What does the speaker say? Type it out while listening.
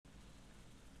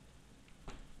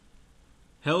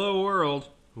Hello world!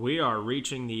 We are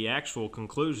reaching the actual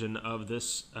conclusion of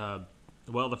this, the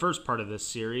first part of this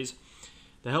series.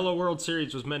 The Hello World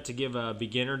series was meant to give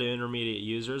beginner to intermediate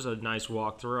users a nice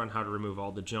walkthrough on how to remove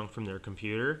all the junk from their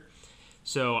computer.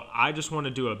 So I just want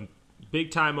to do a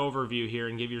big time overview here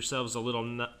and give yourselves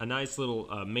a nice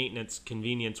little maintenance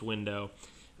convenience window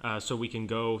so we can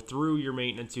go through your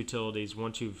maintenance utilities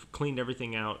once you've cleaned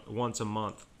everything out once a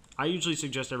month. I usually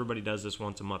suggest everybody does this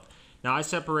once a month. Now I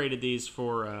separated these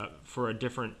for a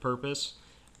different purpose,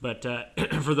 but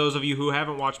for those of you who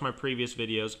haven't watched my previous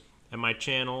videos at my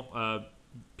channel,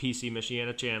 PC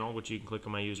Michiana channel, which you can click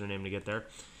on my username to get there,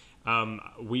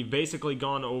 we've basically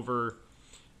gone over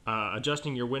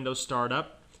adjusting your Windows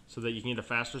startup so that you can get a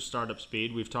faster startup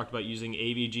speed. We've talked about using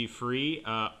AVG free.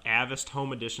 Avast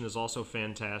Home Edition is also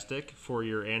fantastic for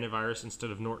your antivirus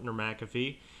instead of Norton or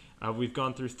McAfee. We've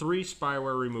gone through 3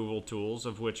 spyware removal tools,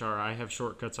 of which I have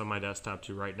shortcuts on my desktop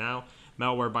to right now.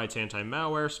 Malwarebytes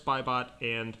Anti-Malware, Spybot,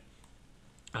 and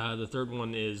the third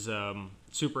one is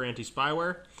Super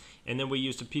Anti-Spyware. And then we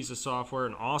used a piece of software,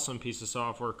 an awesome piece of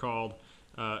software called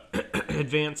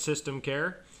Advanced System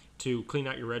Care to clean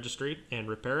out your registry and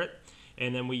repair it.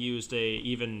 And then we used a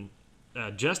even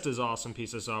just as awesome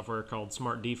piece of software called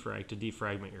Smart Defrag to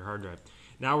defragment your hard drive.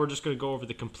 Now we're just going to go over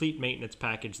the complete maintenance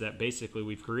package that basically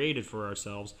we've created for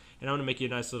ourselves, and I'm going to make you a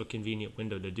nice little convenient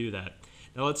window to do that.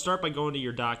 Now let's start by going to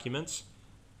your documents,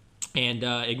 and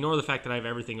ignore the fact that I have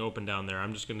everything open down there.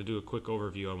 I'm just going to do a quick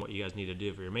overview on what you guys need to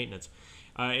do for your maintenance.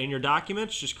 In your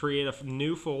documents, just create a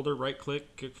new folder,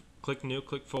 right-click, click New,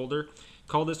 click Folder.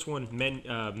 Call this one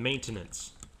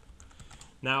Maintenance.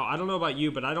 Now, I don't know about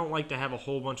you, but I don't like to have a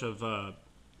whole bunch of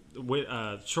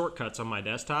shortcuts on my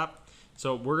desktop.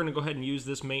 So we're going to go ahead and use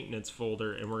this maintenance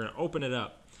folder, and we're going to open it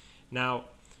up. Now,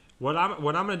 what I'm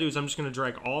going to do is I'm just going to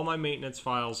drag all my maintenance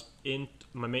files in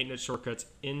my maintenance shortcuts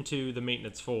into the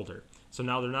maintenance folder. So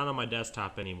now they're not on my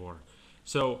desktop anymore.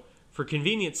 So for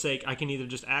convenience sake, I can either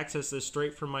just access this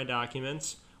straight from my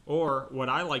documents, or what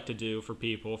I like to do for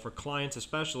people, for clients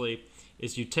especially,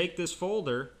 is you take this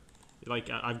folder,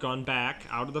 like I've gone back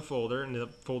out of the folder, and the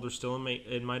folder's still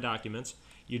in my documents.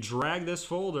 You drag this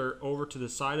folder over to the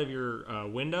side of your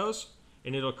Windows,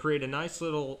 and it'll create a nice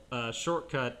little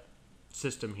shortcut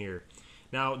system here.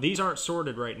 Now, these aren't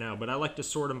sorted right now, but I like to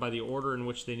sort them by the order in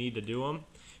which they need to do them.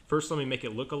 First, let me make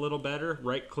it look a little better.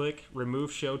 Right-click,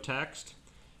 remove show text,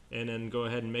 and then go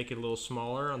ahead and make it a little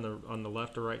smaller on the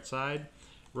left or right side.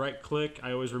 Right-click,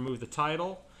 I always remove the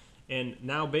title. And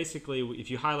now basically, if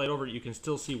you highlight over it, you can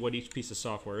still see what each piece of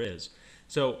software is.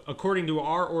 So according to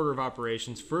our order of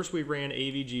operations, first we ran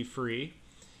AVG free,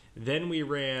 then we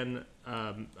ran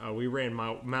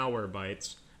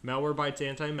Malwarebytes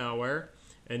Anti-Malware,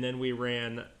 and then we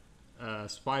ran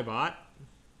Spybot.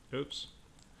 Oops,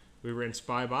 we ran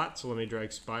Spybot. So let me drag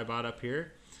Spybot up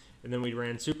here, and then we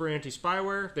ran Super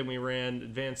Anti-Spyware. Then we ran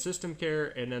Advanced System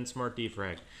Care, and then Smart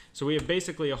Defrag. So we have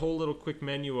basically a whole little quick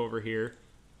menu over here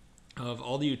of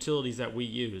all the utilities that we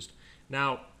used.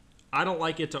 Now, I don't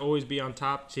like it to always be on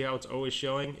top. See how it's always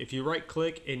showing? If you right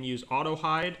click and use auto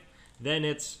hide, then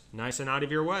it's nice and out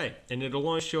of your way, and it'll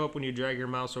only show up when you drag your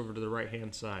mouse over to the right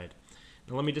hand side.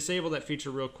 Now let me disable that feature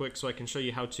real quick so I can show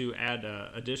you how to add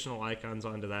additional icons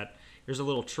onto that. Here's a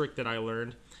little trick that I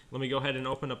learned. Let me go ahead and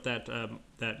open up that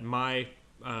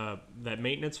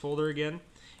maintenance folder again,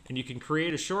 and you can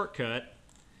create a shortcut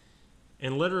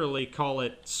and literally call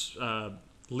it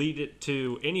lead it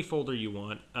to any folder you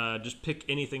want. Just pick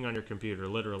anything on your computer,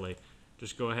 literally.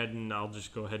 Just go ahead and I'll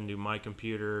just go ahead and do my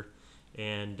computer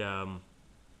and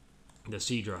the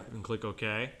C drive and click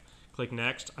OK. Click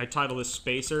Next. I title this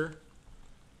Spacer,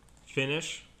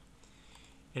 Finish.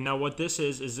 And now what this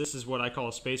is this is what I call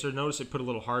a spacer. Notice it put a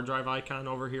little hard drive icon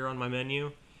over here on my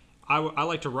menu. I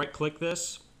like to right click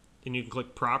this, and you can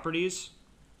click Properties,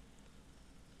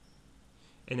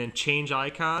 and then Change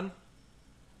Icon.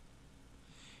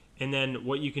 And then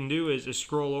what you can do is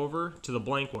scroll over to the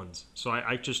blank ones. So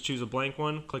I just choose a blank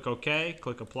one, click OK,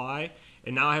 click Apply,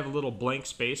 and now I have a little blank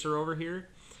spacer over here.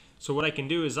 So what I can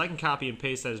do is I can copy and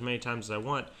paste that as many times as I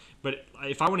want, but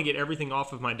if I want to get everything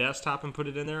off of my desktop and put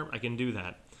it in there, I can do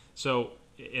that. So,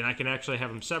 and I can actually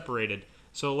have them separated.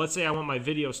 So let's say I want my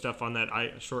video stuff on that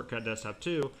shortcut desktop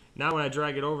too. Now when I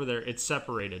drag it over there, it's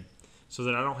separated, so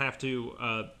that I don't have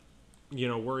to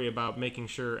worry about making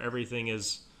sure everything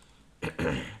is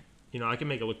I can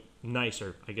make it look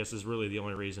nicer, I guess is really the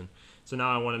only reason. So now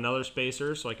I want another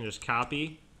spacer, so I can just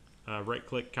copy,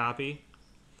 right-click copy,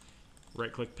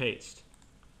 right-click paste.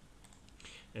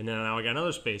 And then now I got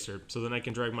another spacer, so then I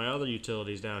can drag my other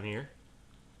utilities down here.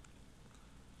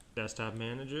 Desktop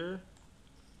Manager,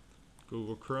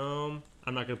 Google Chrome,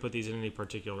 I'm not going to put these in any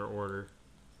particular order.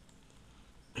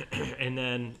 And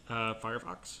then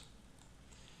Firefox.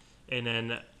 And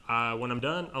then when I'm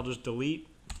done, I'll just delete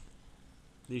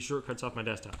these shortcuts off my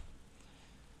desktop.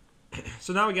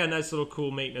 So now we got a nice little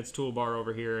cool maintenance toolbar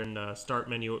over here and start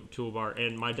menu toolbar,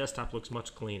 and my desktop looks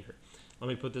much cleaner. Let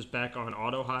me put this back on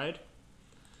auto hide.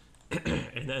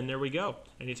 And then there we go.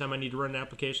 Anytime I need to run an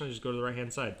application, I just go to the right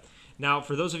hand side. Now,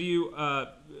 for those of you,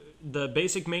 the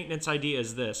basic maintenance idea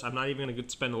is this. I'm not even going to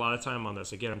spend a lot of time on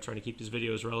this. Again, I'm trying to keep these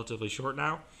videos relatively short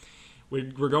now.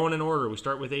 We're going in order. We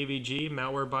start with AVG,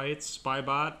 Malwarebytes,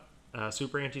 Spybot,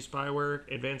 Super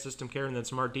Anti-Spyware, Advanced System Care, and then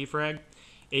Smart Defrag.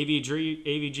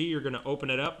 AVG, you're going to open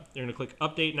it up. You're going to click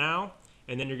Update Now,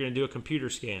 and then you're going to do a computer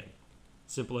scan.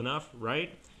 Simple enough,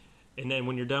 right? And then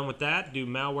when you're done with that, do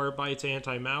Malwarebytes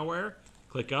Anti-Malware.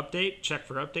 Click Update, check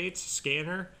for updates,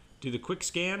 Scanner, do the quick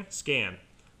scan, scan.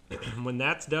 When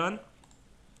that's done,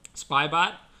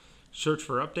 Spybot, search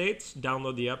for updates,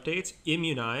 download the updates,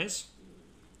 immunize,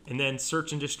 and then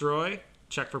search and destroy,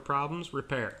 check for problems,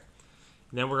 repair.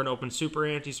 And then we're going to open Super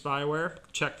Anti-Spyware,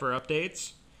 check for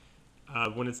updates.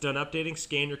 When it's done updating,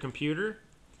 scan your computer,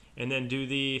 and then do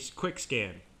the quick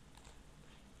scan.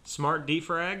 Smart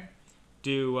Defrag,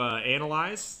 do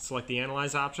Analyze, select the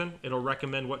Analyze option. It'll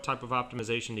recommend what type of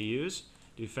optimization to use.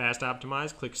 Do Fast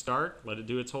Optimize, click Start, let it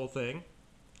do its whole thing.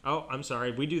 Oh, I'm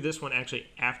sorry, we do this one actually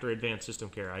after Advanced System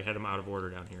Care. I had them out of order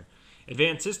down here.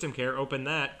 Advanced System Care, open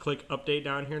that, click Update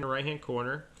down here in the right-hand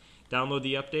corner, download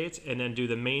the updates, and then do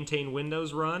the Maintain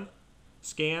Windows Run,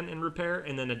 scan and repair,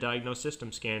 and then a Diagnose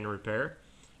System scan and repair.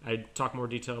 I talk more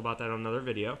detail about that on another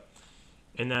video.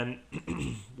 And then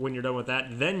when you're done with that,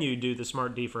 then you do the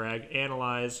Smart Defrag,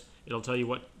 Analyze, it'll tell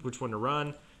you which one to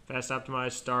run, Fast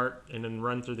Optimize, Start, and then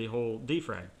run through the whole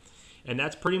defrag. And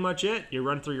that's pretty much it. You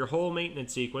run through your whole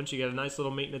maintenance sequence. You got a nice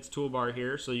little maintenance toolbar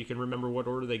here so you can remember what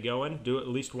order they go in. Do it at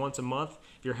least once a month.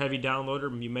 If you're a heavy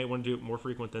downloader, you may want to do it more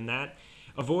frequent than that.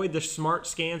 Avoid the smart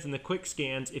scans and the quick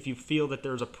scans if you feel that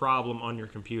there's a problem on your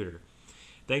computer.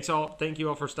 Thank you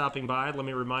all for stopping by. Let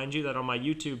me remind you that on my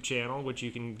YouTube channel, which you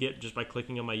can get just by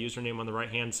clicking on my username on the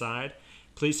right-hand side,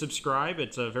 please subscribe.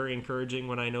 It's very encouraging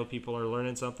when I know people are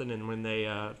learning something and when they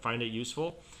find it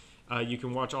useful. You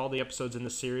can watch all the episodes in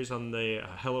this series on the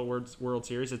Hello World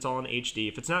series. It's all in HD.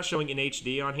 If it's not showing in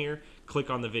HD on here, click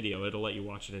on the video. It'll let you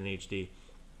watch it in HD.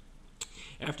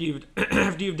 After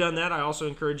you've done that, I also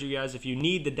encourage you guys, if you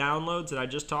need the downloads that I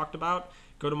just talked about,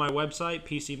 go to my website,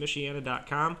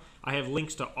 pcmichiana.com. I have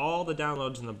links to all the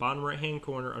downloads in the bottom right-hand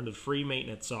corner under free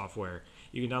maintenance software.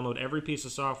 You can download every piece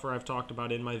of software I've talked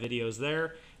about in my videos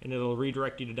there, and it'll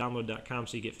redirect you to download.com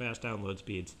so you get fast download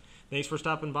speeds. Thanks for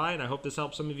stopping by, and I hope this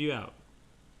helps some of you out.